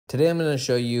Today I'm going to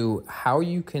show you how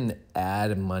you can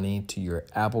add money to your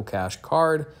Apple Cash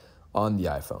card on the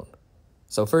iPhone.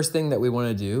 So first thing that we want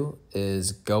to do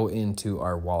is go into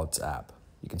our Wallets app.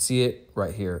 You can see it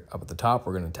right here up at the top.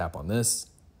 We're going to tap on this.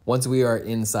 Once we are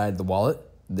inside the wallet,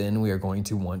 then we are going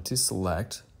to want to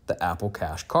select the Apple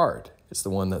Cash card. It's the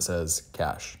one that says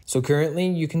cash. So currently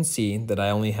you can see that I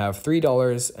only have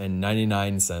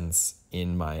 $3.99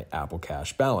 in my Apple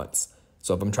Cash balance.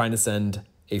 So if I'm trying to send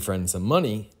a friend some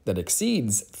money that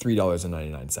exceeds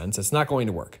 $3.99, it's not going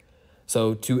to work.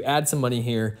 So to add some money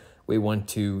here, we want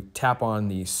to tap on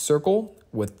the circle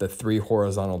with the 3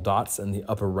 horizontal dots in the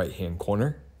upper right-hand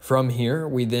corner. From here,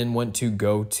 we then want to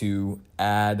go to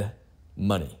add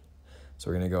money.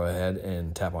 So we're gonna go ahead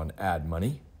and tap on add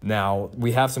money. Now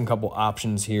we have some couple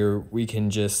options here. We can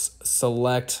just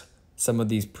select some of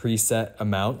these preset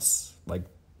amounts like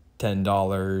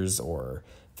 $10 or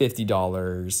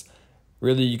 $50.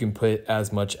 Really, you can put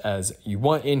as much as you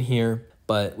want in here,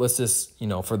 but let's just,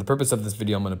 for the purpose of this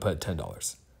video, I'm gonna put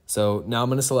 $10. So now I'm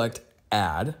gonna select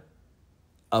add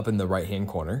up in the right-hand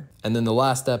corner. And then the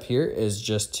last step here is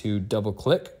just to double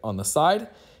click on the side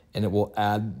and it will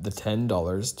add the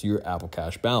 $10 to your Apple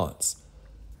Cash balance.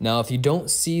 Now, if you don't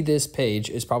see this page,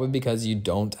 it's probably because you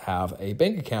don't have a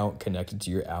bank account connected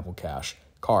to your Apple Cash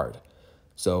card.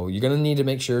 So you're gonna need to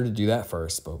make sure to do that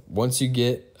first. But once you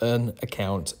get an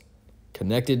account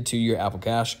connected to your Apple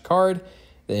Cash card,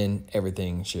 then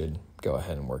everything should go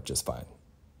ahead and work just fine.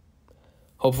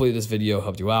 Hopefully this video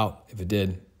helped you out. If it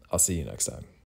did, I'll see you next time.